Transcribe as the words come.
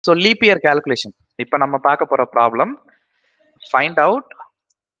So leap year calculation இப்போ நம்ம பார்க்க போற problem find out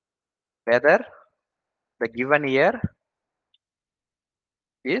whether the given year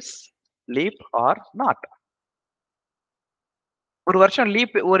is leaf R not. ஒரு வருஷம்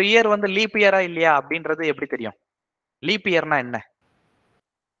லீப், ஒரு இயர் வந்து லீப் இயரா இல்லையா அப்படின்றது எப்படி தெரியும்? லீப் இயர்னா என்ன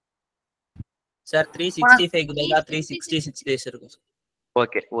சார்? 365 க்கு பதிலா 366 டேஸ் இருக்கும்.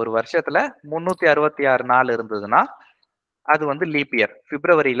 ஓகே, ஒரு வருஷத்துல 366 நாள் இருந்ததுன்னா அது வந்து லீப் இயர்.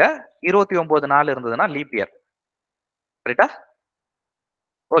 பிப்ரவரியில 29 நாள் இருந்ததுன்னா லீப் இயர். ரைட்டா?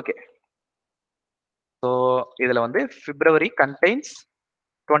 ஓகே. ஸோ இதுல வந்து பிப்ரவரி கண்டெய்ன்ஸ்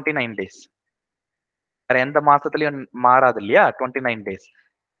 29 டேஸ். வேற எந்த மாசத்துலயும் மாறாது இல்லையா? 29 டேஸ்.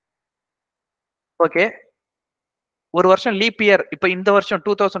 ஓகே, ஒரு வருஷம் லீப் இயர். இப்ப இந்த வருஷம்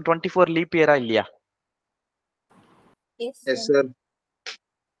 2024 லீப் இயரா இல்லையா? Yes sir.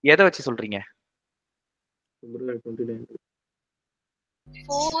 எதை வச்சு சொல்றீங்க?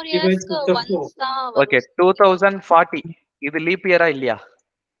 ஓகே, 2040 இது லீப் இயரா இல்லையா?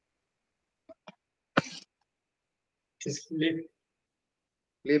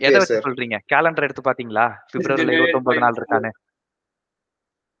 எதை வச்சு சொல்றீங்க? கேலண்டர் எடுத்து பாத்தீங்களா பிப்ரவரியில 29 நாள் இருக்கானு?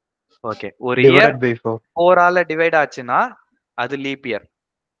 ஓகே, ஒரு இயர் 4 ஆல டிவைட் ஆச்சுன்னா அது லீப் இயர்.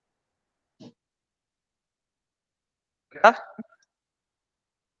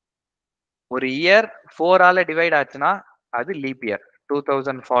 ஒரு இயர் 4 ஆல டிவைட் ஆச்சுன்னா அது லீப் இயர்.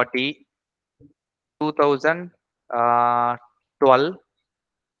 2040, 2012,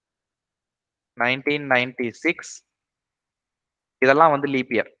 1996 இதெல்லாம் வந்து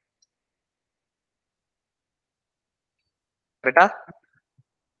லீப் இயர். கரெக்டா?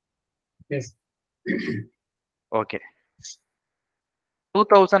 எஸ். ஓகே,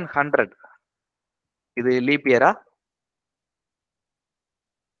 2100 இது லீப் இயரா?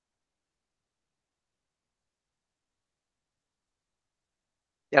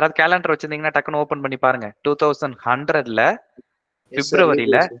 யாராவது கேலண்டர் வச்சிருந்தீங்கன்னா டக்குன்னு ஓபன் பண்ணி பாருங்க. 2100ல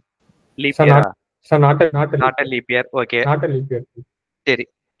பிப்ரவரியில லீப் இயரா? Not leap year. ஓகே, சரி.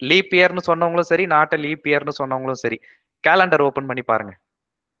 லீப் இயர்னு சொன்னவங்களும் சரி, நாட் லீப் இயர்னு சொன்னவங்களும் சரி, கேலண்டர் ஓபன் பண்ணி பாருங்க.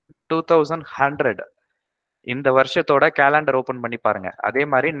 2100 இந்த வருஷத்தோட கேலண்டர் ஓபன் பண்ணி பாருங்க. அதே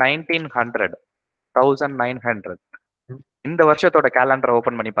மாதிரி 1900, 1900 இந்த வருஷத்தோட கேலண்டர்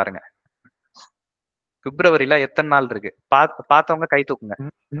ஓபன் பண்ணி பாருங்க. பிப்ரவரியில எத்தனை நாள் இருக்கு? பார்த்தவங்க கை தூக்குங்க.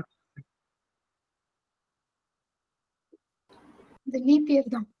 லீப்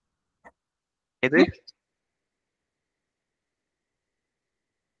இயர் தான். எது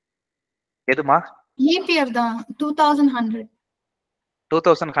எதுமா? லீப் இயர் தான். 2100.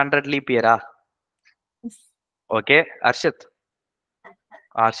 2100 லீப் இயரா? ஓகே, அர்ஷத்.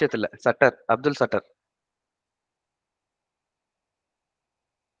 அர்ஷத் இல்ல, shutter, Abdul shutter.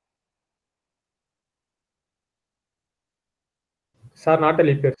 Sir not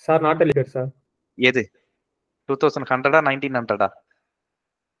leap year. Sir not leap year sir. எது 2100 1900?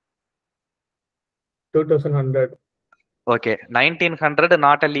 2100. ஓகே, 1900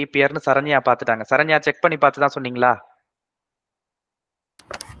 நாட் லீப் இயர்னு சரண்யா பார்த்துட்டாங்க. சரண்யா செக் பண்ணி பார்த்து தான் சொன்னீங்களா?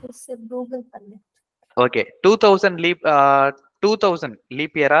 ஓகே, 2000 லீப் 2000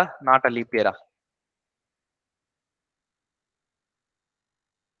 லீப் இயரா நாட் லீப் இயரா?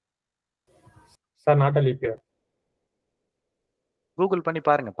 Sir not leap year. Google பண்ணி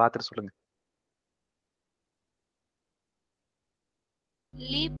பாருங்க, பார்த்துட்டு சொல்லுங்க.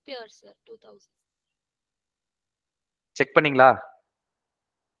 Leap year sir 2000. செக் பண்ணீங்களா?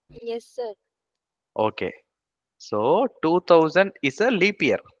 Yes sir. Okay, so 2000 is a leap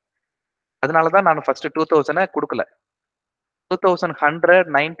year. அதனால தான் நான் ஃபர்ஸ்ட் 2000 கொடுக்கல. 2100,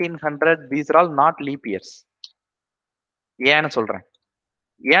 1900 these are all not leap years. ஏன்னு சொல்றேன்.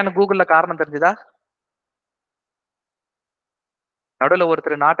 ஏன்னு கூகுள்ல காரணம் தெரிஞ்சுதா? நடுவுல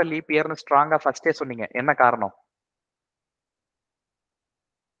ஒருத்தர் நாட் லீப் இயர்னு ஸ்ட்ராங்கா ஃபர்ஸ்டே சொன்னீங்க. என்ன காரணம்?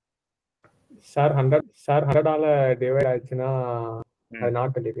 சார் 100 ஆல டிவைட் ஆச்சுன்னா அது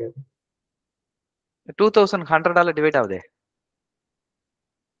நாட் லீப் இயர். 2100 ஆல டிவைட் ஆகுதே,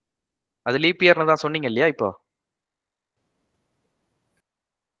 அது லீப் இயர்னு தான் சொன்னீங்க இல்லையா? இப்போ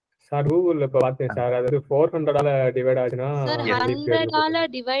சார் கூகுள்ல இப்ப பார்த்தேன் சார், அது 400 ஆல டிவைட் ஆச்சுன்னா சார் 100 ஆல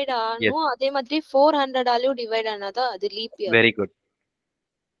டிவைட் ஆனும், அதே மாதிரி 400 ஆலயும் டிவைட் ஆனாதான் அது லீப் இயர். Very good.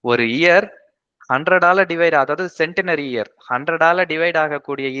 ஒரு இயர் 100 ஆல டிவைட், அதாவது சென்டினரி இயர் 100 ஆல டிவைட்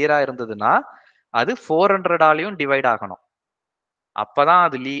ஆகக்கூடிய இயரா இருந்ததுன்னா அது 400 ஆலையும் டிவைட் ஆகணும். அப்பதான்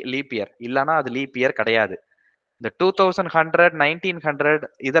அது லீப் இயர். இல்லனா அது லீப் இயர் கிடையாது. இந்த 2100, 1900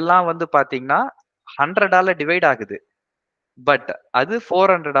 இதெல்லாம் வந்து பாத்தீங்கன்னா 100 ஆல டிவைட் ஆகுது, பட் அது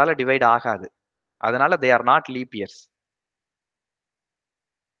 400 ஆல டிவைட் ஆகாது. அதனால they are not leap years.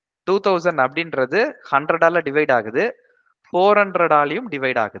 2000 அப்படின்றது 100 ஆல டிவைட் ஆகுது, 400ஆலையும்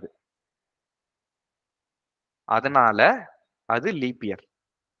டிவைட் ஆகுது. அதனால அது leap year.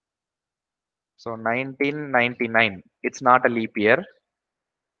 So 1999 it's not a leap year.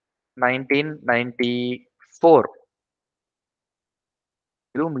 1994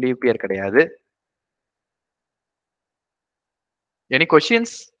 இதுவும் லீப் இயர் கிடையாது. Any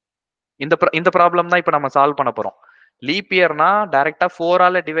questions? இந்த ப்ராப்ளம் தான் இப்ப நம்ம சால்வ் பண்ண போறோம். லீப் இயர்னா டைரக்டா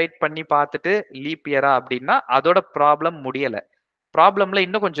 4ஆல டிவைட் பண்ணி பார்த்துட்டு லீப் இயரா அப்படின்னா அதோட ப்ராப்ளம் முடியல. ப்ராப்ளம்ல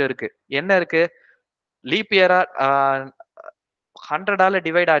இன்னும் கொஞ்சம் இருக்கு. என்ன இருக்கு? லீப் இயரா 100ஆல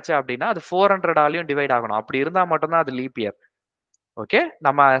டிவைட் ஆச்சு அப்படின்னா அது 400ஆலையும் டிவைட் ஆகணும். அப்படி இருந்தா மட்டும்தான் அது லீப் இயர். ஓகே,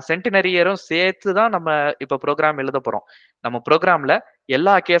 நம்ம சென்டினரி இயரும் சேர்த்து தான் நம்ம இப்ப ப்ரோக்ராம் எழுத போறோம். நம்ம ப்ரோக்ராம்ல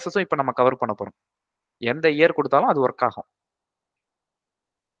எல்லா கேசஸும் இப்ப நம்ம கவர் பண்ண போறோம். எந்த இயர் கொடுத்தாலும் அது ஒர்க் ஆகும்.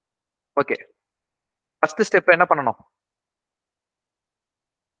 ஓகே, ஃபர்ஸ்ட் ஸ்டெப் என்ன பண்ணணும்?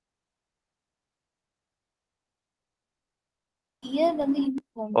 இயர் வந்து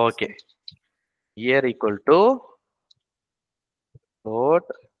okay, year equal to float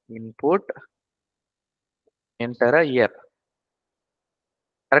input enter a year.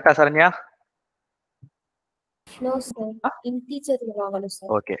 கரெக்டா சரண்யா? நோ சார், இன்டிஜர் வாங்கணும் சார்.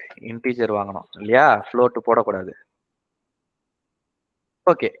 ஓகே, இன்டிஜர் வாங்கணும் இல்லையா? float போடக்கூடாது.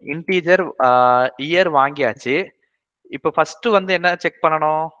 ஓகே, இன்டிஜர் இயர் வாங்கியாச்சு. இப்ப ஃபர்ஸ்ட் வந்து என்ன செக்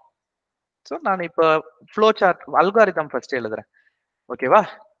பண்ணணும்? ஸோ நான் இப்போ ஃப்ளோ சார்ட் அல்காரிதம் ஃபர்ஸ்ட் எழுதுறேன். ஓகேவா?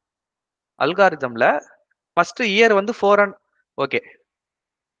 அல்காரிதம்ல ஃபர்ஸ்ட் இயர் வந்து 400. ஓகே,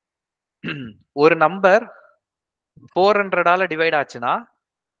 ஒரு நம்பர் 400ஆல டிவைட் ஆச்சுன்னா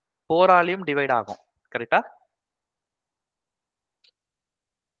 4ஆலையும் டிவைட் ஆகும். கரெக்டா?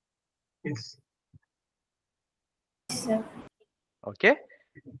 Okay,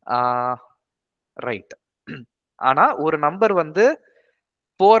 right. ஆனா ஒரு நம்பர் வந்து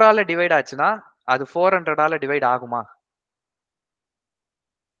 4ஆல டிவைட் ஆச்சுன்னா அது 400ஆல டிவைட் ஆகுமா?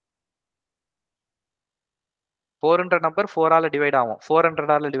 400 நம்பர் 4ஆல டிவைட் ஆகும்.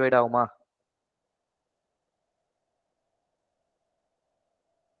 400ஆல டிவைட் ஆகுமா?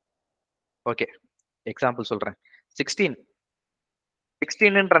 ஓகே, எக்ஸாம்பிள் சொல்றேன்.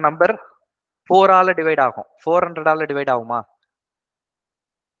 16ன்ற நம்பர் 4ஆல டிவைட் ஆகும். 400ஆல டிவைட் ஆகுமா?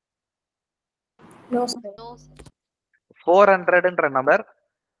 No sir. 400ன்ற நம்பர்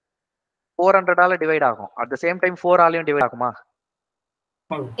 400ஆல டிவைட் ஆகும். At the same time 4ஆலையும் divide ஆகுமா?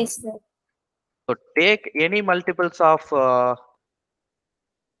 Yes sir. So take any multiples of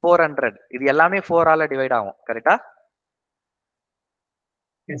 400. இது எல்லாமே 4ஆல டிவைட் ஆகும். கரெக்டா?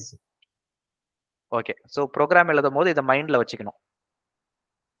 எஸ். ஓகே, ஸோ ப்ரோக்ராம் எழுதும் போது இதை மைண்ட்ல வச்சுக்கணும்.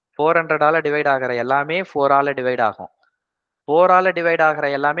 400ஆல டிவைட் ஆகிற எல்லாமே 4ஆல டிவைட் ஆகும். 4ஆல டிவைட் ஆகிற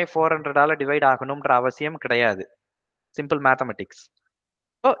எல்லாமே 400ஆல டிவைட் ஆகணும்ன்ற அவசியம் கிடையாது. Simple mathematics.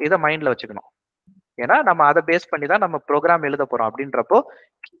 ஸோ இதை மைண்ட்ல வச்சுக்கணும். ஏன்னா நம்ம அதை பேஸ் பண்ணி தான் நம்ம ப்ரோக்ராம் எழுத போறோம். அப்படின்றப்போ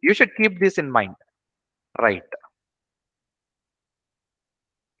you should keep this in mind. Right.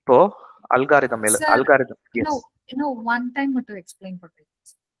 இப்போ algorithm one time to explain for me.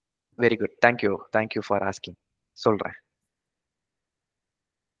 Very good, thank you for asking. சொல்றேன்.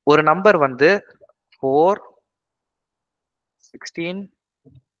 ஒரு நம்பர் வந்து 4, 16,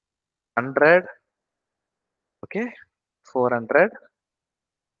 100, ஓகே, 400,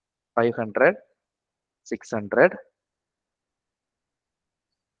 500, 600.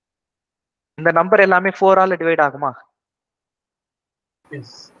 இந்த நம்பர் எல்லாமே 4ஆல டிவைட் ஆகுமா?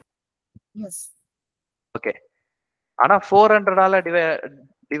 Yes. ஓகே, ஆனா 400ஆல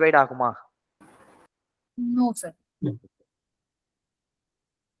டிவைட் ஆகுமா? No sir.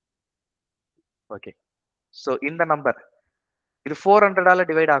 ஓகே, சோ இந்த நம்பர் இது 400ஆல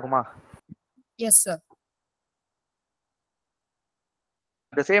டிவைட் ஆகுமா? Yes sir.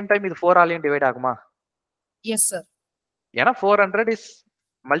 at the same time இது 4ஆலையும் டிவைட் ஆகுமா? Yes sir. ஏன்னா 400 is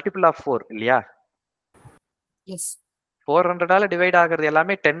multiple of 4 இல்லையா? Yes. 400ஆல டிவைட் ஆகிறது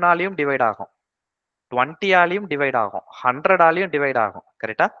எல்லாமே 10ஆலையும் டிவைட் ஆகும், 20ஆலையும் டிவைட் ஆகும், 100ஆலையும் டிவைட் ஆகும்.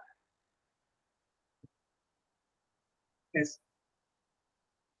 கரெக்டா? எஸ்.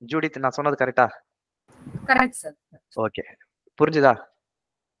 ஜூடித், நான் சொன்னது கரெக்டா? Correct sir. ஓகே, புரிஞ்சுதா?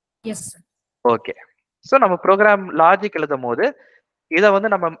 Yes sir. ஓகே, சோ நம்ம ப்ரோக்ராம் லாஜிக் எழுதும் போது இதை வந்து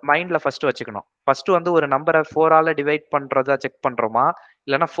நம்ம மைண்ட்ல ஃபர்ஸ்ட் வச்சுக்கணும். ஃபர்ஸ்ட் வந்து ஒரு நம்பரை 4ஆல டிவைட் பண்றதா செக் பண்றோமா,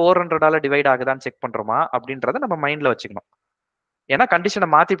 இல்லைன்னா 400ஆல டிவைட் ஆகுதான்னு செக் பண்றோமா அப்படின்றத நம்ம மைண்ட்ல வச்சுக்கணும். ஏன்னா கண்டிஷனை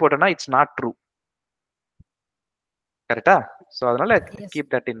மாத்தி போட்டோம்னா இட்ஸ் நாட் ட்ரூ. கரெக்டா? சோ அதனால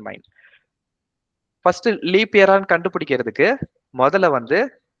keep that in mind. First leaf இயரான்னு கண்டுபிடிக்கிறதுக்கு முதல்ல வந்து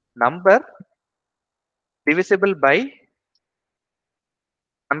நம்பர் டிவிசிபிள் பை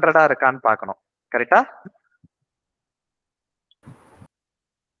 100 இருக்கான்னு பார்க்கணும். கரெக்டா?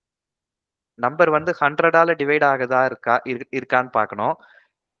 நம்பர் வந்து 100ஆல டிவைட் ஆகுதா இருக்கான்னு பார்க்கணும்.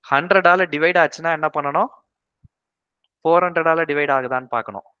 100ஆல டிவைட் ஆச்சுன்னா என்ன பண்ணணும்? 400ஆல டிவைட் ஆகுதான்னு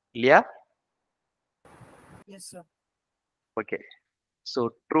பார்க்கணும் இல்லையா? Yes, sir. ஓகே. ஸோ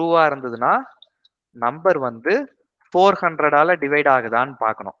ட்ரூவா இருந்ததுன்னா நம்பர் வந்து 400ஆல டிவைட் ஆகுதான்னு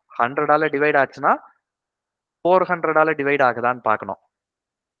பார்க்கணும். 100ஆல டிவைட் ஆச்சுன்னா 400ஆல டிவைட் ஆகுதான்னு பார்க்கணும்.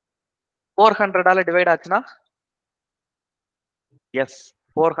 400ஆல டிவைட் ஆச்சுன்னா எஸ்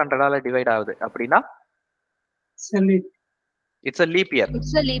 400ஆல டிவைட் ஆகுது அப்படின்னா it's a leap year.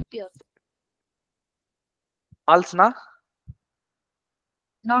 It's a leap year. ஃபால்ஸ்னா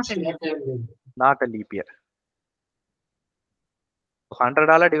Not a leap. Not a leap year.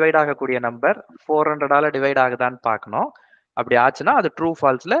 100ஆல divide ஆகக்கூடிய நம்பர் 400ஆல டிவைட் ஆகுதான்னு பார்க்கணும். அப்படி ஆச்சுன்னா அது ட்ரூ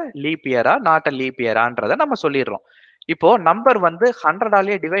ஃபால்ஸ்ல லீப் இயரா நாட் அ லீப் இயரான்றதை நம்ம சொல்லிடுறோம். இப்போ நம்பர் வந்து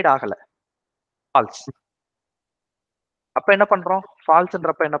 100ஆலேயே டிவைட் ஆகல, ஃபால்ஸ். அப்ப என்ன பண்றோம்?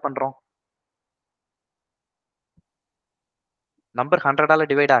 ஃபால்ஸ்ன்றப்ப என்ன பண்றோம்? நம்பர் 100ஆல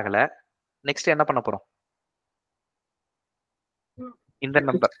டிவைட் ஆகல, நெக்ஸ்ட் என்ன பண்ண போறோம்? இந்த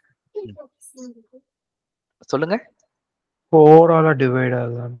நம்பர் சொல்லுங்க. 4ஆல டிவைட்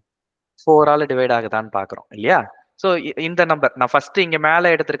ஆகுதான். 4ஆல டிவைட் ஆகுதான்னு பாக்குறோம் இல்லையா? சோ இந்த நம்பர் நான் ஃபர்ஸ்ட் இங்க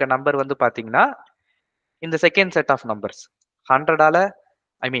மேல எடுத்திருக்க நம்பர் வந்து பாத்தீங்கன்னா இந்த செகண்ட் செட் ஆஃப் நம்பர்ஸ் 100ஆல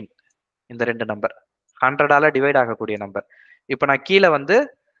ஐ மீன் இந்த ரெண்டு நம்பர் 100ஆல டிவைட் ஆகக்கூடிய நம்பர். இப்போ நான் கீழே வந்து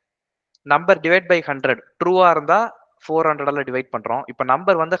நம்பர் டிவைட் பை 100 ட்ரூவா இருந்தா 400ஆல டிவைட் பண்றோம். இப்போ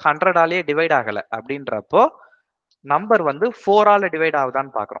நம்பர் வந்து 100ஆலேயே டிவைட் ஆகல அப்படின்றப்போ நம்பர் வந்து 4ஆல டிவைட்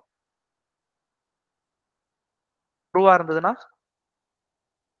ஆகுதான்னு பாக்குறோம். ட்ரூவா இருந்ததுன்னா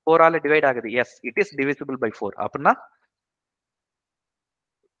 4ஆல டிவைட் ஆகுது, S it is divisible by 4 அப்படின்னா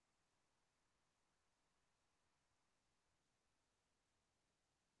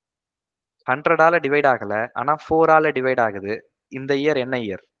ஹண்ட்ரடால டிவைட் ஆகல, ஆனா 4ஆல டிவைட் ஆகுது. இந்த இயர் என்ன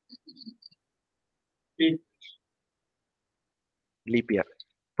இயர்? Leap year.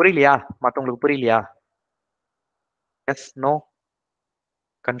 புரியலையா? மத்தவங்களுக்கு புரியலையா? Yes no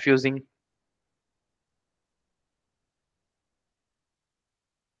confusing?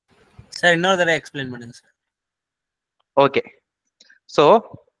 சார் இன்னொரு தடவை எக்ஸ்பிளைன் பண்ணுங்க சார். ஓகே. சோ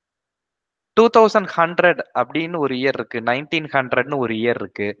 2100 அப்படின்னு ஒரு இயர் இருக்கு, 1900ன்னு ஒரு இயர்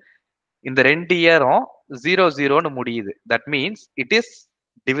இருக்கு. இந்த ரெண்டு இயரும் 00ன்னு முடியுது. That means it is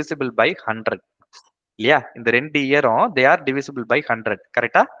divisible by 100 இல்லையா? இந்த ரெண்டு இயரும் தே ஆர் டிவிசிபிள் பை 100.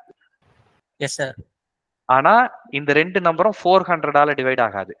 கரெக்டா? Yes sir. ஆனா இந்த ரெண்டு நம்பரும் 400ஆல டிவைட்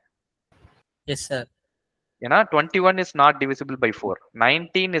ஆகாது. Yes sir. ஏன்னா 21 is not divisible by 4,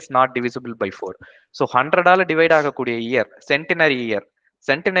 19 is not divisible by 4. So 100ஆல divide ஆகக்கூடிய year centenary year.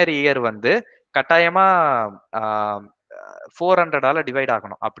 Centenary year வந்து கட்டாயமா 400ஆல டிவைட்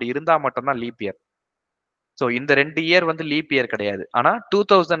ஆகணும். அப்படி இருந்தா மட்டும்தான் லீப் இயர். ஸோ இந்த ரெண்டு இயர் வந்து லீப் இயர் கிடையாது. ஆனா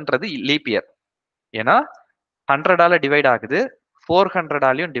 2000ன்றது லீப் இயர். ஏன்னா 100ஆல டிவைட் ஆகுது,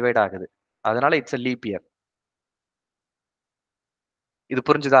 400ஆலையும் டிவைட் ஆகுது. அதனால இட்ஸ் a லீப் இயர். இது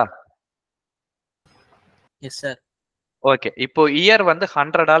புரிஞ்சுதா? Yes sir. ஓகே. இப்போ இயர் வந்து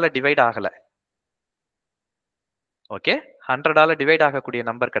 100ஆல டிவைட் ஆகல. ஓகே, 100ஆல டிவைட் ஆகக்கூடிய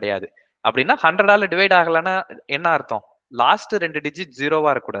நம்பர் கிடையாது. அப்படின்னா 100ஆல டிவைட் ஆகலன்னா என்ன அர்த்தம்? லாஸ்ட் ரெண்டு டிஜிட்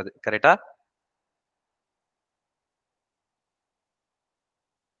ஜீரோவா இருக்கக்கூடாது. கரெக்டா?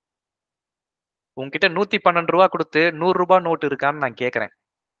 உங்ககிட்ட 112 ரூபா கொடுத்து 100 ரூபாய் நோட் இருக்கான்னு நான் கேட்கறேன்.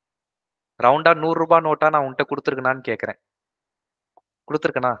 ரவுண்டா 100 ரூபாய் நோட்டா நான் உன்கிட்ட கொடுத்துருக்கேனான்னு கேட்கறேன்.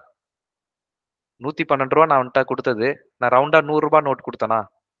 கொடுத்துருக்கனா? 112 ரூபா நான் உன்கிட்ட கொடுத்தது, நான் ரவுண்டா 100 ரூபாய் நோட் கொடுத்தனா?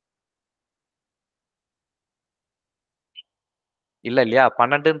 இல்ல இல்லையா?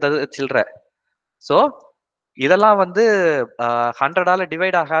 12 சில்ற. சோ இதெல்லாம் வந்து 100ஆல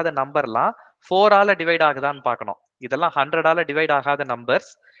டிவைட் ஆகாத நம்பர்லாம் 4ஆல டிவைட் ஆகுதான்னு பார்க்கணும். இதெல்லாம் 100ஆல டிவைட் ஆகாத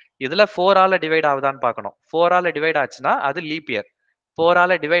நம்பர்ஸ். இதுல 4ஆல டிவைட் ஆகுதான்னு பார்க்கணும். 4ஆல டிவைட் ஆச்சுன்னா அது லீப் இயர்.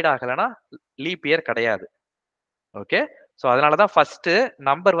 4ஆல டிவைட் ஆகலைன்னா லீப் இயர் கிடையாது. ஓகே. ஸோ அதனாலதான் ஃபர்ஸ்ட்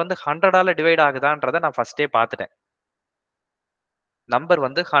நம்பர் வந்து 100ஆல டிவைட் ஆகுதான்றத நான் ஃபர்ஸ்டே பார்த்துட்டேன். நம்பர்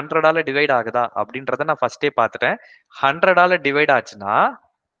வந்து 100ஆல டிவைட் ஆகுதா அப்படின்றத நான் ஃபர்ஸ்டே பார்த்துட்டேன். 100ஆல டிவைட் ஆச்சுன்னா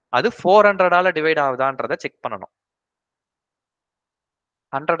அது 400ஆல டிவைட் ஆகுதான்றத செக் பண்ணணும்.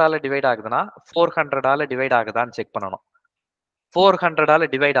 100ஆல டிவைட் ஆகுதுன்னா 400ஆல டிவைட் ஆகுதான்னு செக் பண்ணணும். 400ஆல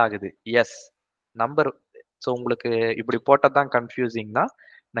டிவைட் ஆகுது, எஸ் நம்பர். ஸோ உங்களுக்கு இப்படி போட்டதான் கன்ஃபியூசிங்னா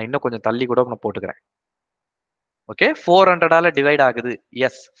நான் இன்னும் கொஞ்சம் தள்ளி கூட நான் போட்டுக்கிறேன். ஓகே, 400ஆல டிவைட் ஆகுது,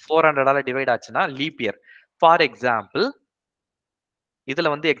 எஸ் 400ஆல டிவைட் ஆச்சுன்னா லீப் இயர். ஃபார் எக்ஸாம்பிள் இதுல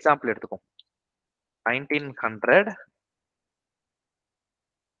வந்து எக்ஸாம்பிள் எடுத்துக்கோம். 1900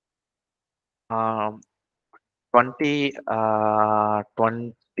 20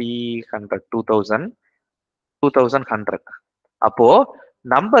 100 2000 2100. அப்போ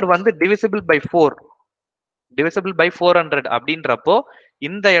நம்பர் வந்து டிவிசிபிள் பை 4, டிவிசிபிள் பை 400 அப்படின்றப்போ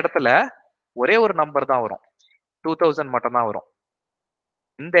இந்த இடத்துல ஒரே ஒரு நம்பர் தான் வரும், 2000 மட்டும் தான் வரும்.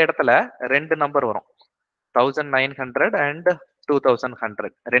 இந்த இடத்துல ரெண்டு நம்பர் வரும், 1900 அண்ட்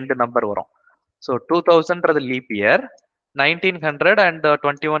 2100, ரெண்டு நம்பர் வரும். So 2000ன்றது leap year, 1900 and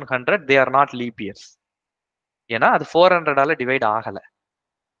 2100 they are not leaf years. ஏன்னா அது 400ஆல டிவைட் ஆகல.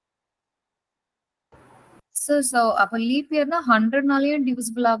 சோ அப்ப லீப் இயர்னா 100நாலயும்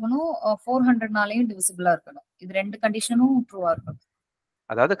டிவிசிபிள் ஆகணும், 400நாலயும் டிவிசிபிளா இருக்கணும். இது ரெண்டு கண்டிஷனும் ட்ரூவா இருக்கணும்.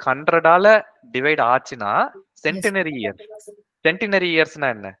 அதாவது 100ஆல டிவைட் ஆச்சுன்னா சென்டினரி இயர். சென்டினரி இயர்ஸ்னா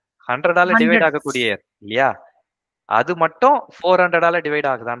என்ன? 100ஆல டிவைட் ஆகக்கூடிய இயர் இல்லையா? அது மட்டும் 400ஆல டிவைட்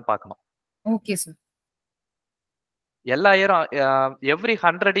ஆகுதான்னு பார்க்கணும். Okay sir. எல்லா இயரும் எவ்ரி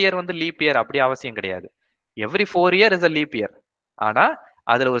 100 இயர் வந்து லீப் இயர் அப்படி அவசியம் கிடையாது. Every 4 year is a leap year. ஆனா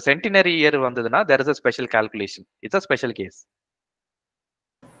அதுல ஒரு சென்டினரி இயர் வந்ததுன்னா there is a special calculation. It's a special case.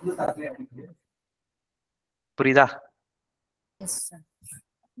 புரியுதா? Yes sir.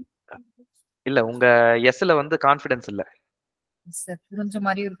 இல்ல உங்க எஸ்ல வந்து கான்ஃபிடன்ஸ் இல்ல. சார் புரிஞ்ச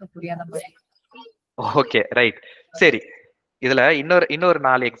மாதிரி இருக்கு, புரியாத மாதிரி. Okay right. சரி, இதுல இன்னொரு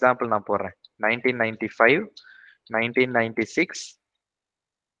 4 எக்ஸாம்பிள் நான் போடுறேன். 1995, 1996,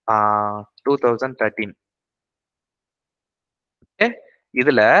 2013.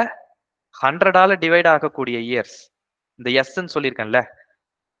 இதுல 100ஆல டிவைட் ஆகக்கூடிய இயர்ஸ், இந்த எஸ்ன்னு சொல்லியிருக்கேன்ல,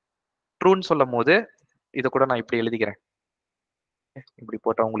 ட்ரூன்னு சொல்லும் போது இதை கூட நான் இப்படி எழுதிக்கிறேன். இப்படி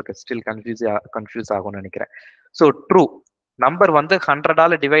போட்டா உங்களுக்கு ஸ்டில் கன்ஃபியூஸ் ஆகும்னு நினைக்கிறேன். ஸோ ட்ரூ நம்பர் வந்து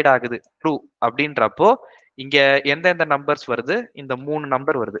 100ஆல டிவைட் ஆகுது ட்ரூ அப்படின்றப்போ இங்க எந்தெந்த நம்பர்ஸ் வருது? இந்த 3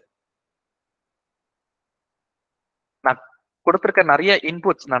 நம்பர் வருது. நான் கொடுத்துருக்க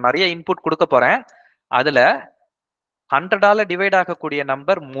நிறைய இன்புட் கொடுக்க போறேன். அதுல 100ஆல டிவைட் ஆகக்கூடிய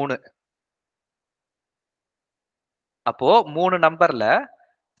நம்பர் 3. அப்போ 3 நம்பர்ல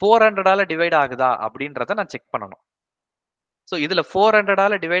 400ஆல டிவைட் ஆகுதா அப்படின்றத நான் செக் பண்ணணும். ஸோ இதுல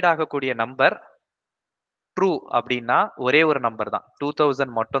 400ஆல டிவைட் ஆகக்கூடிய நம்பர் ட்ரூ அப்படின்னா ஒரே ஒரு நம்பர் தான்,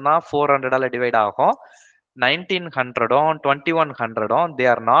 2000 மட்டும் தான் 400ஆல டிவைட் ஆகும். 1900 2100 they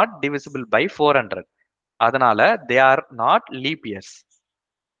are not divisible by 400. அதனால they are not leap years.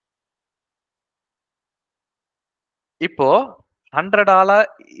 இப்போ 100ஆல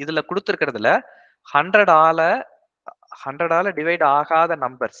இதுல கொடுத்திருக்கிறதுல 100ஆல டிவைட் ஆகாத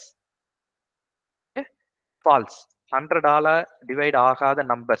நம்பர்ஸ் ஃபால்ஸ். 100ஆல டிவைட் ஆகாத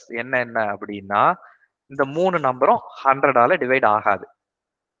நம்பர்ஸ் என்ன அப்படின்னா இந்த 3 நம்பரும் 100ஆல டிவைட் ஆகாது.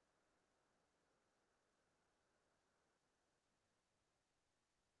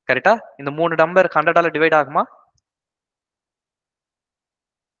 கரெக்டா? இந்த 3 நம்பர் 100ஆல டிவைட் ஆகுமா?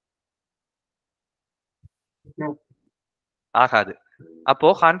 ஆகாது. அப்போ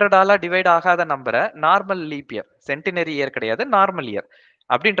 100ஆல டிவைட் ஆகாத நம்பரை normal leap year, centenary year கிடையாது, நார்மல் இயர்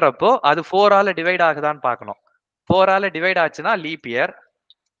அப்படின்றப்போ அது 4ஆல டிவைட் ஆகுதான்னு பார்க்கணும். 4ஆல டிவைட் ஆச்சுன்னா leap year,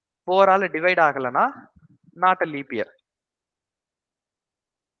 4ஆல divide ஆகலன்னா not a leap year.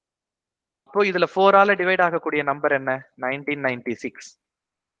 இப்போ இதுல 4ஆல டிவைட் ஆகக்கூடிய நம்பர் என்ன? 1996.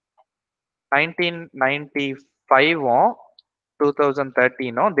 1995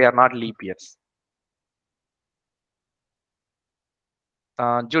 2013 they are not leap years.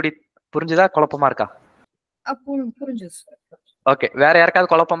 Judith புரிஞ்சுதா? குழப்பமா இருக்கா? புரிஞ்சு. ஓகே, வேற யாருக்காவது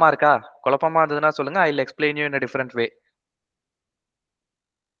குழப்பமா இருக்கா? குழப்பமா இருந்ததுன்னா சொல்லுங்க, I will explain you in a different way.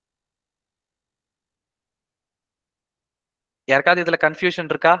 யாருக்காவது இதுல கன்ஃபியூஷன்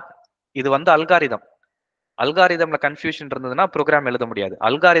இருக்கா? இது வந்து அல்காரிதம்ல கன்ஃபியூஷன் இருந்ததுன்னா ப்ரோக்ராம் எழுத முடியாது.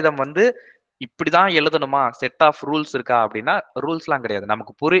 அல்காரிதம் வந்து இப்படிதான் எழுதணுமா, செட் ஆஃப் ரூல்ஸ் இருக்கா அப்படின்னா ரூல்ஸ்லாம் கிடையாது.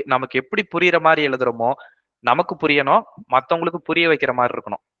 நமக்கு எப்படி புரியுற மாதிரி எழுதுறோமோ நமக்கு புரியணும், மத்தவங்களுக்கு புரிய வைக்கிற மாதிரி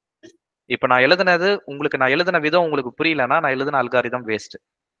இருக்கணும். இப்ப நான் எழுதின விதம் உங்களுக்கு புரியலன்னா நான் எழுதின algorithm waste,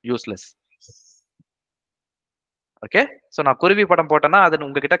 useless. Okay, so நான் குருவி படம் போட்டேன்னா அது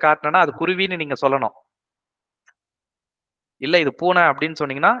உங்ககிட்ட காட்டினா அது குருவின்னு நீங்க சொல்லணும். இல்ல இது பூனை அப்படின்னு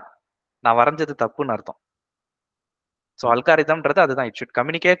சொன்னீங்கன்னா நான் வரைஞ்சது தப்புன்னு அர்த்தம். ஸோ அல்காரிதம்ன்றது அதுதான். It should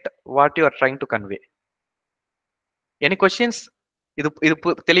communicate what you are trying to convey. Any questions? இது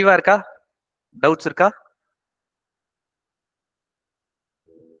தெளிவா இருக்கா? டவுட்ஸ் இருக்கா?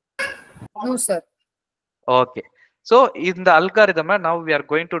 No sir. ஓகே, ஸோ இந்த algorithm now we are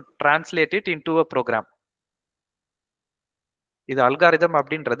going to translate it into a program. இது அல்காரிதம்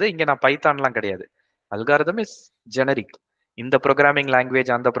அப்படின்றது இங்க நான் பைத்தான்லாம் கிடையாது. Algorithm is generic. இந்த ப்ரோக்ராமிங்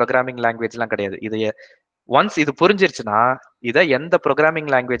லாங்குவேஜ் அந்த ப்ரோக்ராமிங் லாங்குவேஜ்லாம் கிடையாது. இது ஒன்ஸ் இது புரிஞ்சிருச்சுன்னா இதை எந்த ப்ரோக்ராமிங்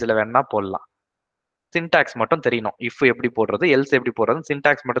லாங்குவேஜ்ல வேணா போடலாம். சின்டாக்ஸ் மட்டும் தெரியணும். இஃப் எப்படி போடுறது, எல்ஸ் எப்படி போடுறது,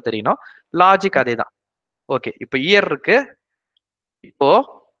 சின்டாக்ஸ் மட்டும் தெரியணும். லாஜிக் அதே தான். ஓகே, இப்போ இயர் இருக்கு. இப்போ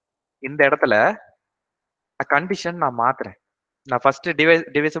இந்த இடத்துல கண்டிஷன் நான் மாத்துறேன். நான் ஃபர்ஸ்ட்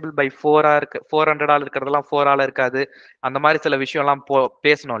டிவைசபிள் பை 4 இருக்கு 400 இருக்கிறதெல்லாம் 4 இருக்காது. அந்த மாதிரி சில விஷயம் எல்லாம்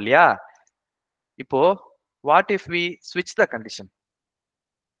பேசணும் இல்லையா? இப்போ வாட் இஃப் வி ஸ்விட்ச் த கண்டிஷன்?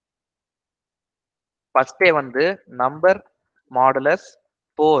 ஃபர்ஸ்டே வந்து நம்பர் மாடுலஸ்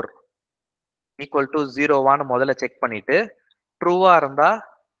 4 ஈக்குவல் டு 0 முதல்ல செக் பண்ணிட்டு ட்ரூவா இருந்தா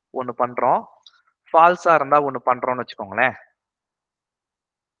ஒன்னு பண்றோம், ஃபால்ஸா இருந்தா ஒன்னு பண்றோம்னு வச்சுக்கோங்களேன்.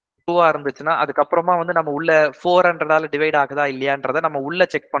 ட்ரூவா இருந்துச்சுன்னா அதுக்கப்புறமா வந்து நம்ம உள்ள 400 டிவைட் ஆகுதா இல்லையான்றத நம்ம உள்ள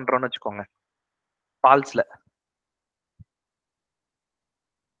செக் பண்றோம்னு வச்சுக்கோங்க. ஃபால்ஸ்ல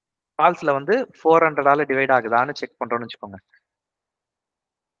வந்து 400 டிவைட் ஆகுதான்னு செக் பண்றோம்னு வச்சுக்கோங்க.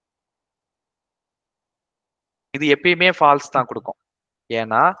 இது எப்பயுமே ஃபால்ஸ் தான் கொடுக்கும்.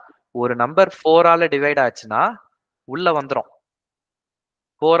 ஏன்னா ஒரு நம்பர் 4 டிவைட் ஆச்சுன்னா உள்ள வந்துரும்.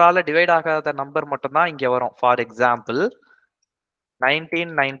 4 டிவைட் ஆகாத நம்பர் மட்டும் தான் இங்க வரும். ஃபார் எக்ஸாம்பிள்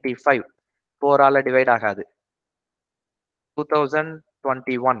 1995 4 டிவைட் ஆகாது.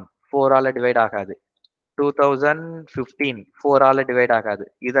 2021 4 டிவைட் ஆகாது. 2015 4 டிவைட் ஆகாது.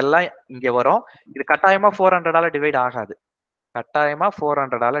 இதெல்லாம் இங்க வரும். இது கட்டாயமா 400 டிவைட் ஆகாது. கட்டாயமா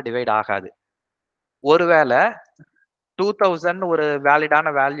 400 டிவைட் ஆகாது. ஒருவேளை 2000 ஒரு வேலிடான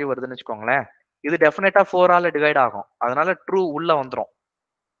வேல்யூ வருதுன்னு வச்சுக்கோங்களேன், இது டெஃபினட்டா 4 டிவைட் ஆகும். அதனால ட்ரூ உள்ள வந்துரும்.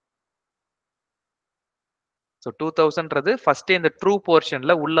 ஸோ 2000ன்றது ஃபர்ஸ்ட் இந்த ட்ரூ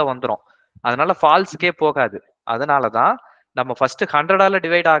போர்ஷன்ல உள்ள வந்துரும். அதனால ஃபால்ஸ்க்கே போகாது. அதனாலதான் நம்ம ஃபர்ஸ்ட் 100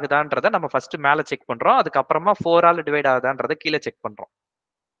 டிவைட் ஆகுதான்றத நம்ம ஃபர்ஸ்ட் மேல செக் பண்றோம். அதுக்கப்புறமா 4 டிவைட் ஆகுதான்றத கீழே செக் பண்றோம்.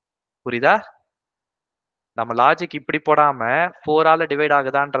 புரியுதா? நம்ம லாஜிக் இப்படி போடாம 4 டிவைட்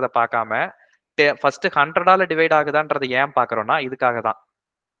ஆகுதான்றத பார்க்காம ஃபர்ஸ்ட் 100 டிவைட் ஆகுதான்றத ஏன் பாக்குறோம்னா இதுக்காக தான்.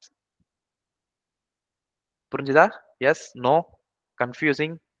 புரிஞ்சுதா? S, no,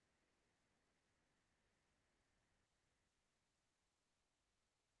 confusing?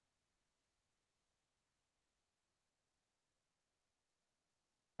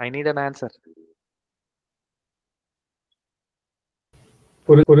 I need an answer.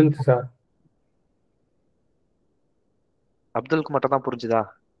 புரிஞ்சு சார். அப்துல்க்கு மட்டும் தான் புரிஞ்சுதா?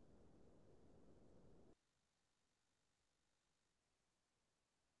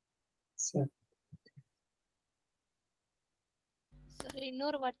 சார்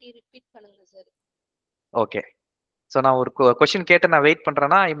இன்னொரு வாட்டி ரிப்பீட் பண்ணுங்க சார். ஓகே. ஸோ நான் ஒரு கொஸ்டின் கேட்டு நான் வெயிட்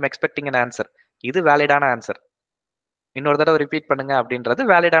பண்றேன்னா ஐம் எக்ஸ்பெக்டிங் an ஆன்சர். இது வேலிடான ஆன்சர். இன்னொரு தடவை ரிப்பீட் பண்ணுங்க அப்படின்றது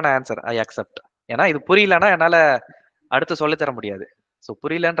வேலிடான ஆன்சர். I accept. ஏன்னா இது புரியலன்னா என்னால அடுத்து சொல்லி தர முடியாது. ஸோ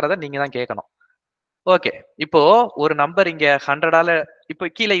புரியலன்றத நீங்க தான் கேட்கணும். ஓகே. இப்போ ஒரு நம்பர் இங்க 100 இப்போ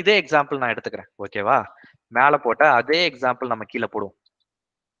கீழே இதே எக்ஸாம்பிள் நான் எடுத்துக்கிறேன். ஓகேவா? மேல போட்ட அதே எக்ஸாம்பிள் நம்ம கீழே போடுவோம்.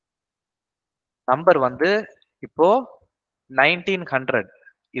 நம்பர் வந்து இப்போ 1900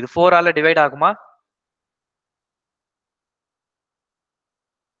 இது 4 டிவைட் ஆகுமா?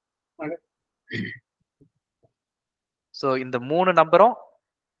 சோ இந்த மூணு நம்பரும்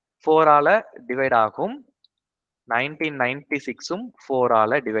 4 டிவைட் ஆகும். 1996ம்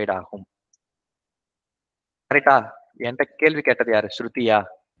 4 டிவைட் ஆகும். கரெக்டா? என்கிட்ட கேள்வி கேட்டது யாரு? ஸ்ருதியா?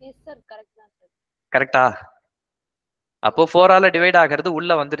 எஸ் சார், கரெக்ட் தான் சார். கரெக்டா? அப்போ 4 டிவைட் ஆகிறது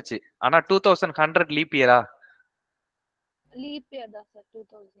உள்ள வந்துருச்சு. ஆனா 2100 லீப் இயரா? லீப் இயர் தான் sir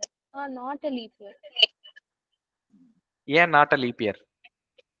 2000. Not a leap year. ஏன் நாட் a லீப் இயர்?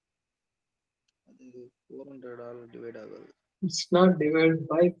 அது 400 டிவைட் ஆகாது. It's not divided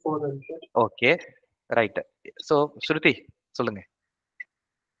by 400. Okay, right. So ஸ்ருதி சொல்லுங்க.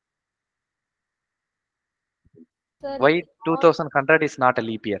 Sir, Why 2100 is not a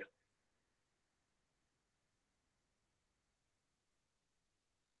leap year?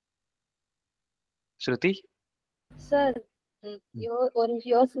 Shruti? Sir ஒரு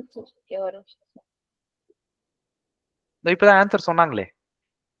யோசிச்சு இப்பதான் ஆன்சர் சொன்னாங்களே.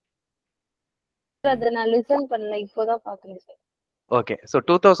 அத நான் லிசன் பண்ணல, இப்போதான் பாக்குறேன் சார். ஓகே, சோ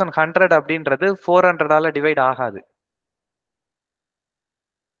 2100 அப்படின்றது 400 டிவைட் ஆகாது.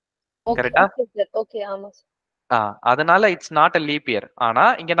 கரெக்ட்டா? ஓகே, ஆமா சார். அதனால it's not a leap year. ஆனா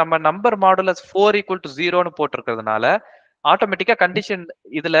இங்க நம்ம நம்பர் மாடுலஸ் 4 = 0ன்னு போட்டிருக்கிறதுனால ஆட்டோமேட்டிக்கா கண்டிஷன்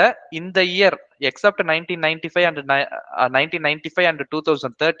இதுல இந்த இயர் எக்ஸப்ட் 1995 and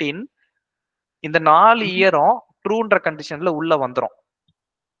 2013 இந்த 4 இயரும் ட்ரூன்ற கண்டிஷன்ல உள்ள வந்துரும்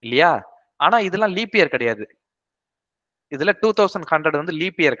இல்லையா? ஆனா இதெல்லாம் லீப் இயர் கிடையாது. இதுல 2100 வந்து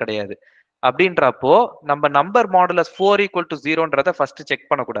லீப் இயர் கிடையாது. அப்படின்றப்போ நம்ம நம்பர் மாடுலஸ் 4 = 0ன்றத ஃபர்ஸ்ட் செக்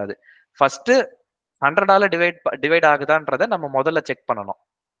பண்ணக்கூடாது. ஃபர்ஸ்ட் 100 டிவைட் ஆகுதான்றத நம்ம முதல்ல செக் பண்ணணும்.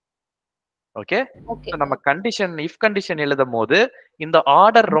 ஓகே, நம்ம கண்டிஷன் இஃப் கண்டிஷன் எழுதும் போது இந்த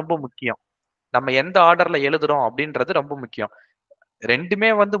ஆர்டர் ரொம்ப முக்கியம். நம்ம எந்த ஆர்டர்ல எழுதுறோம் அப்படின்றது ரொம்ப முக்கியம். ரெண்டுமே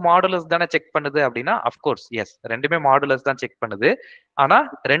வந்து மாடுலஸ் தானே செக் பண்ணுது அப்படின்னா அஃப்கோர்ஸ் எஸ், ரெண்டுமே மாடுலஸ் தான் செக் பண்ணுது. ஆனா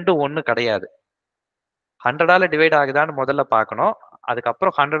ரெண்டும் ஒண்ணு கிடையாது. 100ஆல டிவைட் ஆகுதான்னு முதல்ல பார்க்கணும்.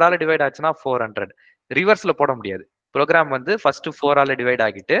 அதுக்கப்புறம் 100ஆல டிவைட் ஆச்சுன்னா 400. ரிவர்ஸ்ல போட முடியாது. ப்ரோக்ராம் வந்து ஃபர்ஸ்ட் 4ஆல டிவைட்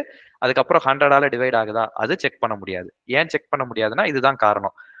ஆகிட்டு அதுக்கப்புறம் 100ஆல டிவைட் ஆகுதா அது செக் பண்ண முடியாது. ஏன் செக் பண்ண முடியாதுன்னா இதுதான்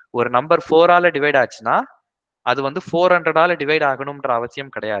காரணம். ஒரு நம்பர் 4ஆல டிவைட் ஆச்சுன்னா அது வந்து 400ஆல டிவைட் ஆகணும்ன்ற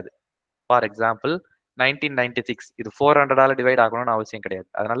அவசியம் கிடையாது. ஃபார் எக்ஸாம்பிள் 1996 இது 400ஆல டிவைட் ஆகணும்னு அவசியம் கிடையாது.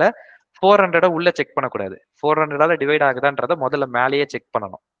 அதனால 400 உள்ள செக் பண்ணக்கூடாது. 400ஆல டிவைட் ஆகுதான்றத முதல்ல மேலேயே செக்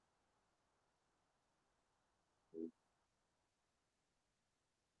பண்ணணும்.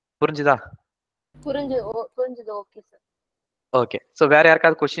 புரிஞ்சுதா? புரிஞ்சுது. Okay sir. ஓகே. சோ வேற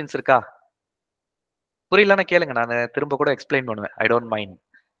யாருக்காவது क्वेश्चंस இருக்கா? புரியலன்னா கேளுங்க, நான் திரும்ப கூட எக்ஸ்பிளைன் பண்ணுவேன். I don't mind.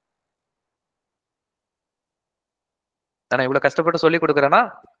 நான் இவ்வளவு கஷ்டப்பட்டு சொல்லி கொடுக்குறேன்னா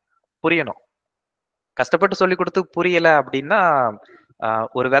புரியணும். கஷ்டப்பட்டு சொல்லி கொடுத்து புரியல அப்படின்னா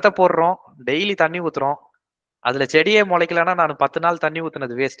ஒரு விதை போடுறோம், டெய்லி தண்ணி ஊத்துறோம், அதுல செடியே முளைக்கலன்னா நான் 10 நாள் தண்ணி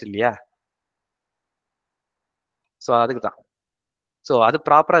ஊத்துனது வேஸ்ட் இல்லையா? சோ அதுக்குதான். சோ அது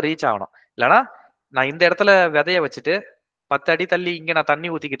ப்ராப்பரா ரீச் ஆகணும். இல்லைன்னா நான் இந்த இடத்துல விதைய வச்சுட்டு 10 அடி தள்ளி இங்க நான் தண்ணி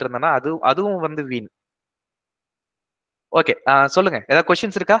ஊத்திக்கிட்டு இருந்தேன்னா அதுவும் வந்து வீண். ஓகே, சொல்லுங்க. ஏதாவது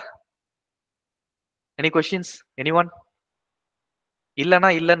क्वेश्चंस இருக்கா? Any questions? எனிஒன்? இல்லனா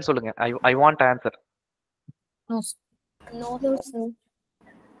இல்லன்னு சொல்லுங்க. I want answer. No sir.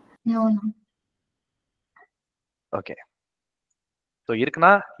 No. Okay. So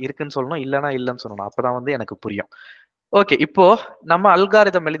இருக்குனா இருக்குன்னு சொல்லணும், இல்லனா இல்லன்னு சொல்லணும். அப்பதான் வந்து எனக்கு புரியும். ஓகே, இப்போ நம்ம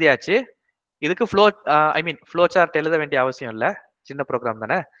அல்காரிதம் எழுதியாச்சு. இதுக்கு ஃப்ளோ சார்ட் எழுத வேண்டிய அவசியம் இல்ல. சின்ன ப்ரோக்ராம்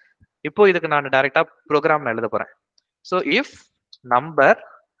தானே. இப்போ இதுக்கு நான் டைரக்டா ப்ரோக்ராம்ல எழுத போறேன். சோ இஃப்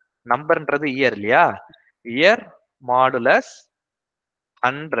நம்பர்ன்றது இயர் இல்லையா? Year modulus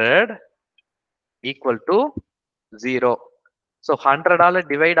 100 equal to 0. So 100ஆல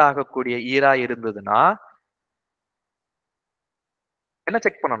divide ஆகக்கூடிய ஈரா இருந்ததுன்னா என்ன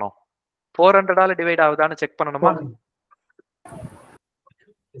செக் பண்ணணும்? 400ஆல டிவைட் ஆகுதான்னு செக் பண்ணணுமா?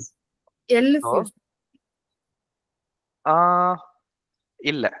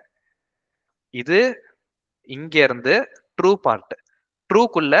 இல்ல. இது இங்க இருந்து ட்ரூ பார்ட்.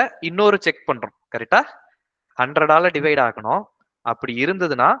 ட்ரூக்குள்ள இன்னொரு செக் பண்றோம். கரெக்டா? 100ஆல டிவைட் ஆகணும். அப்படி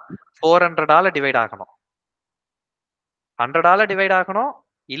இருந்ததுன்னா 400ஆல டிவைட் ஆகணும். 100ஆல டிவைட் ஆகணும்,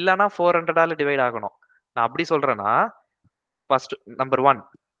 இல்லனா 400ஆல டிவைட் ஆகணும். நான் அப்படி சொல்றேன்னா ஃபர்ஸ்ட் நம்பர் 1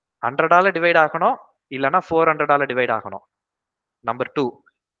 100ஆல டிவைட் ஆகணும், இல்லனா 400ஆல டிவைட் ஆகணும். நம்பர் 2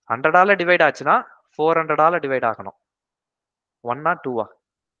 100ஆல டிவைட் ஆச்சுன்னா 400ஆல டிவைட் ஆகணும். 1ஆ 2ஆ?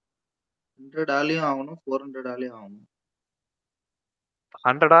 100ஆலயும் ஆகணும், 400ஆலயும் ஆகணும்.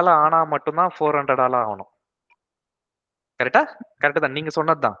 100ஆல ஆனா மட்டும்தான் 400ஆல ஆகணும். கரெக்டா? கரெக்ட் தான். நீங்க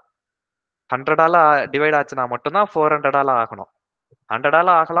சொன்னதுதான். 100ஆல டிவைட் ஆச்சுன்னா மட்டும்தான் 400ஆல ஆகணும். 100ஆல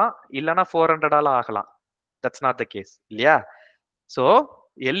ஆகலாம், இல்லனா 400ஆல ஆகலாம். தட்ஸ் நாட் த கேஸ் இல்லையா? சோ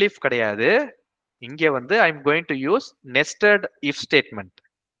elif கிடையாது. இங்க வந்து I am going to use nested if statement.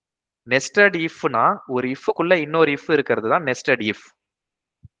 Nested இஃப்னா ஒரு இஃப்க்குள்ள இன்னொரு இஃப் இருக்கிறது தான் nested if.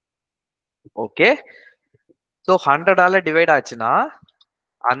 Okay. So 100ஆல divide ஆச்சுன்னா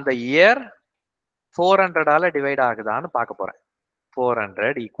அந்த இயர் 400ஆல டிவைட் ஆகுதான்னு பார்க்க போறேன்.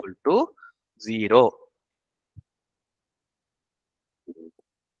 400 ஈக்குவல் டு 0.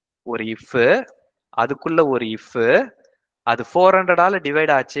 ஒரு இஃப், அதுக்குள்ள ஒரு இஃப், அது 400ஆல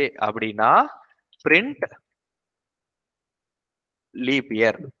டிவைட் ஆச்சு அப்படின்னா பிரிண்ட் லீப்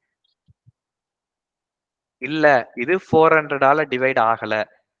இயர். இல்ல இது 400ஆல டிவைட் ஆகல,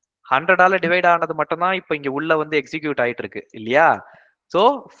 100ஆல டிவைட் ஆனது மட்டும்தான் இப்ப இங்க உள்ள வந்து எக்ஸிக்யூட் ஆயிட்டு இருக்கு இல்லையா? சோ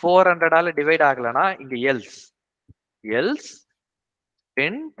 400ஆல டிவைட் ஆகலனா இங்க else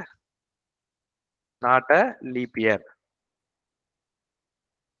print not a leap year.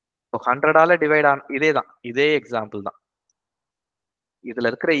 100ஆல divide ஆன இதே எக்ஸாம்பிள் தான். இதுல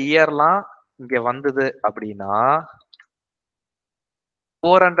இருக்கிற இயர்லாம் இங்க வந்தது அப்படின்னா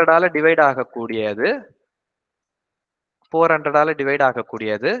 400ஆல டிவைட் ஆகக்கூடியது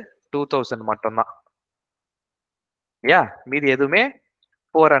 2000 மட்டும்தான். மீதி எதுவுமே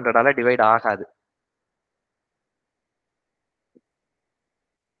 400ஆல டிவைட் ஆகாது.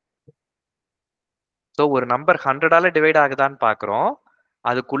 சோ ஒரு நம்பர் 100ஆல டிவைட் ஆகுதான்னு பாக்குறோம்.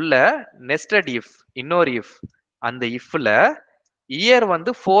 அதுக்குள்ள நெஸ்டட் இஃப் இன்னொரு இஃப், அந்த இஃப்ல இயர்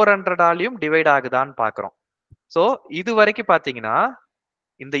வந்து 400ஆலயும் டிவைட் ஆகுதான்னு பாக்குறோம். சோ இது வரைக்கும் பாத்தீங்கன்னா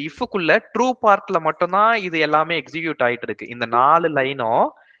இந்த இஃப்க்குள்ள ட்ரூ பார்ட்ல மட்டும்தான் இது எல்லாமே எக்ஸிக்யூட் ஆயிட்டு இருக்கு. இந்த 4 லைனும்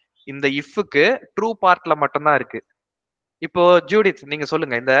இந்த இஃப்க்கு ட்ரூ பார்ட்ல மட்டும்தான் இருக்கு. இப்போ ஜூடித் நீங்க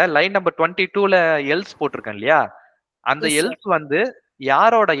சொல்லுங்க, இந்த லைன் நம்பர் 22ல எல்ஸ் போட்டிருக்கேன் இல்லையா? அந்த எல்ஸ் வந்து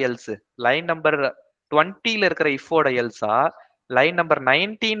யாரோட எல்ஸ்? லைன் நம்பர் 20ல இருக்கிற இஃபோட எல்ஸா, லைன் நம்பர்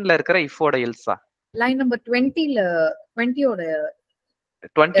 19ல இருக்கிற இஃபோட எல்ஸா? லைன் நம்பர் 20ல 20யோட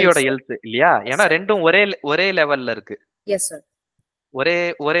 20யோட எல்ஸ் இல்லையா? ஏன்னா ரெண்டும் ஒரே லெவல்ல இருக்கு. Yes sir.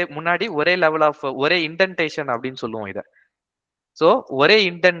 ஒரே முன்னாடி ஒரே லெவல் ஆஃப் ஒரே இன்டென்டேஷன் அப்படின்னு சொல்லுவோம் இத. சோ ஒரே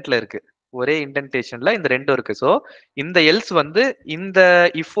இன்டென்ட்ல இருக்கு, ஒரே இன்டென்டேஷன்ல இந்த ரெண்டும் இருக்கு. சோ இந்த எல்ஸ் வந்து இந்த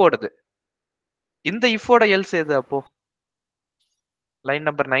இஃபோடது. இந்த இஃபோட எல்ஸ் எது? அப்போ லைன்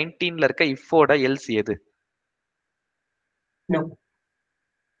நம்பர் 19ல இருக்க இஃபோட எல்ஸ் எது?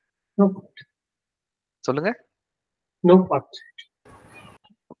 சொல்லுங்க.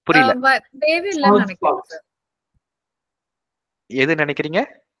 புரியல. எது நினைக்கிறீங்க?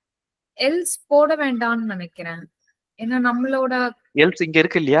 எல்ஸ் போட வேண்டாம்னு நினைக்கிறேன். ஏன்னா நம்மளோட எல்ஸ் இங்க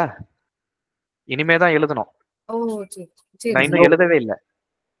இருக்கு இல்லையா? இனிமே தான் எழுதணும். ஓ சரி. நான் இன்னும் எழுதவே இல்ல.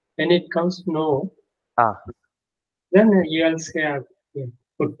 When it comes no, then else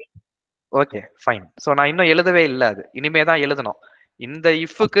put. Okay fine. So நான் இன்னும் எழுதவே இல்ல, அது இனிமே தான் எழுதணும். இந்த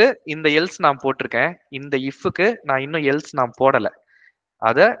இஃப்க்கு இந்த எல்ஸ் நான் போட்டிருக்கேன், இந்த இஃப்க்கு நான் இன்னும் எல்ஸ் நான் போடல,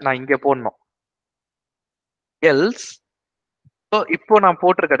 அத நான் இங்க போடணும். எல்ஸ் இப்போ நான்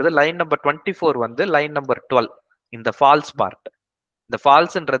போட்டிருக்கிறது லைன் நம்பர் 24 வந்து லைன் நம்பர் 12, இந்த ஃபால்ஸ் பார்ட். இந்த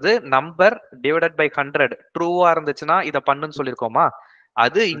ஃபால்ஸ்ன்றது நம்பர் டிவைடட் பை 100 ட்ரூவா இருந்துச்சுன்னா இத பண்ணுன்னு சொல்லிருக்கோமா,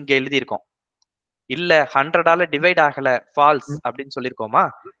 அது இங்க எழுதியிருக்கோம். இல்ல 100ஆல டிவைட் ஆகல ஃபால்ஸ் அப்படின்னு சொல்லிருக்கோமா.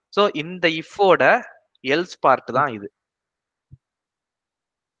 சோ இந்த இஃபோட எல்ஸ் பார்ட் தான் இது.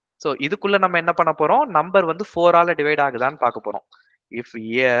 சோ இதுக்குள்ள நம்ம என்ன பண்ண போறோம், நம்பர் வந்து 4ஆல டிவைட் ஆகுதான்னு பார்க்க போறோம். If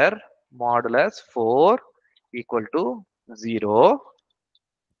year modulus 4 equal to 0,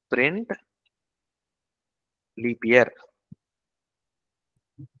 print leap year.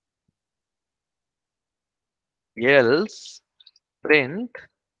 Else print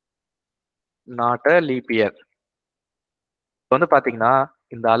not a leap year. வந்து பாத்தீங்கன்னா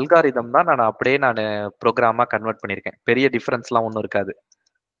இந்த அல்காரிதம் தான் நான் அப்படியே ப்ரோக்ராமா கன்வெர்ட் பண்ணிருக்கேன். பெரிய டிஃபரன்ஸ்லாம் ஒன்றும் இருக்காது.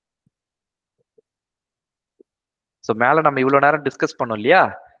 ஸோ மேல நம்ம இவ்வளவு நேரம் டிஸ்கஸ் பண்ணோம் இல்லையா,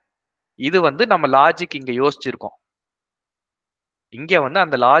 இது வந்து நம்ம லாஜிக் இங்க யோசிச்சிருக்கோம். இங்க வந்து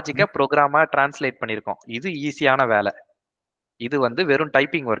அந்த லாஜிக்கை ப்ரோக்ராமா டிரான்ஸ்லேட் பண்ணிருக்கோம். இது ஈஸியான வேலை. இது வந்து வெறும்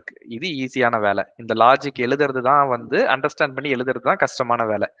டைப்பிங் ஒர்க். இது ஈஸியான வேலை. இந்த லாஜிக் எழுதுறது தான் வந்து அண்டர்ஸ்டாண்ட் பண்ணி எழுதுறது தான் கஷ்டமான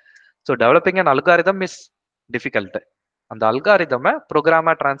வேலை. So developing an algorithm is difficult. அந்த அல்காரிதமை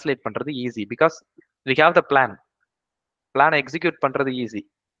ப்ரோக்ராமா டிரான்ஸ்லேட் பண்றது easy. Because we have the plan. Plan execute பண்றது ஈஸி,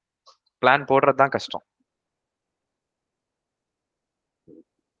 பிளான் போடுறது தான் கஷ்டம்.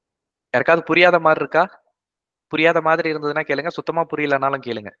 யாருக்காவது புரியாத மாதிரி இருக்கா? புரியாத மாதிரி இருந்ததுன்னா கேளுங்க, சுத்தமா புரியலனாலும்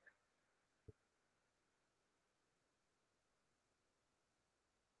கேளுங்க.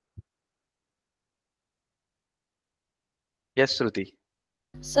 எஸ் ஸ்ருதி.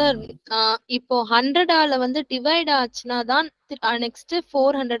 சார் இப்போ 100ஆல வந்து டிவைட் ஆச்சுன்னா தான் நெக்ஸ்ட்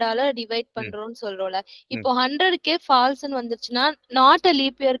 400ஆல டிவைட் பண்றோம்னு சொல்றோம்ல. இப்போ 100க்கே ஃபால்ஸ்னு வந்துருச்சுன்னா நாட் அ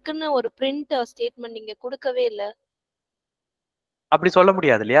லீப் இயர்க்குன்னு ஒரு பிரிண்ட் ஸ்டேட்மெண்ட் நீங்க கொடுக்கவே இல்ல. அப்படி சொல்ல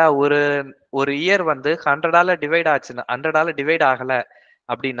முடியாது இல்லையா? ஒரு இயர் வந்து 100ஆல டிவைட் ஆச்சுன்னா, 100ஆல டிவைட் ஆகல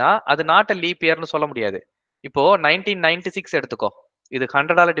அப்படின்னா அது நாட் அ லீப் இயர்னு சொல்ல முடியாது. இப்போ 1996 எடுத்துக்கோ, இது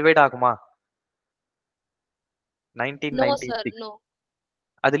 100ஆல டிவைட் ஆகுமா? 1996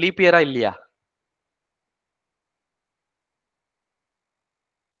 அது லீப் இயரா இல்லையா?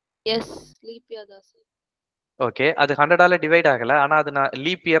 எஸ் லீப் இயர் தான் சார். ஓகே, அது 100ஆல டிவைட் ஆகல, ஆனா அது நான்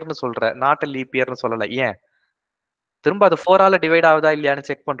லீப் இயர்னு சொல்றேன், நாட் லீப் இயர்னு சொல்லல. ஏன்? திரும்ப அது 4ஆல டிவைட் ஆகுதா இல்லையான்னு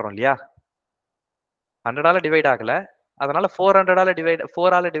செக் பண்றோம் இல்லையா? 100ஆல டிவைட் ஆகல, அதனால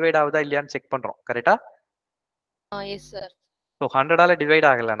 4ஆல டிவைட் ஆகுதா இல்லையான்னு செக் பண்றோம். கரெக்டா? Yes sir. ஸோ 100ஆல டிவைட்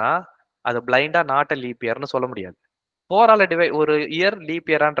ஆகலனா அது பிளைண்டா நாட் லீப் இயர்னு சொல்ல முடியாது. 4ஆல டிவைட், ஒரு இயர் லீப்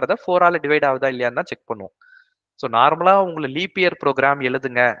இயரான்றத 4ஆல டிவைட் ஆகுதா இல்லையான்னு தான் செக் பண்ணுவோம். ஸோ நார்மலா உங்களை லீப் இயர் ப்ரோக்ராம்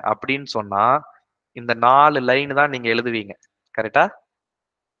எழுதுங்க அப்படின்னு சொன்னா இந்த 4 லைன் தான் நீங்க எழுதுவீங்க. கரெக்டா?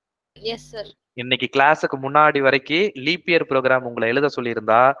 Yes sir. இன்னைக்கு கிளாஸுக்கு முன்னாடி வரைக்கும் லீப் இயர் ப்ரோக்ராம் உங்களை எழுத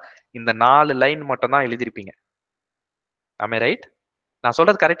சொல்லியிருந்தா இந்த 4 லைன் மட்டும் தான் எழுதிருப்பீங்க. ஆமே ரைட்? நான்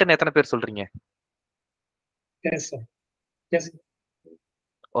சொல்றது கரெக்ட்னு எத்தனை பேர் சொல்றீங்க? Yes sir. S.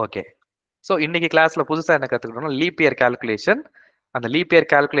 Okay. So இன்னைக்கு கிளாஸ்ல புதுசா என்ன கத்துக்கிட்டோம்னா லீப் இயர் கால்குலேஷன். அந்த லீப்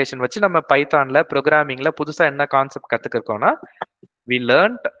இயர் கால்குலேஷன் வச்சு நம்ம பைத்தான்ல ப்ரோக்ராமிங்ல புதுசா என்ன concept கத்துக்கிட்டோம்னா we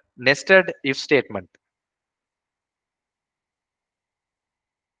learned nested if statement.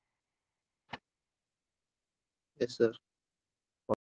 Yes sir.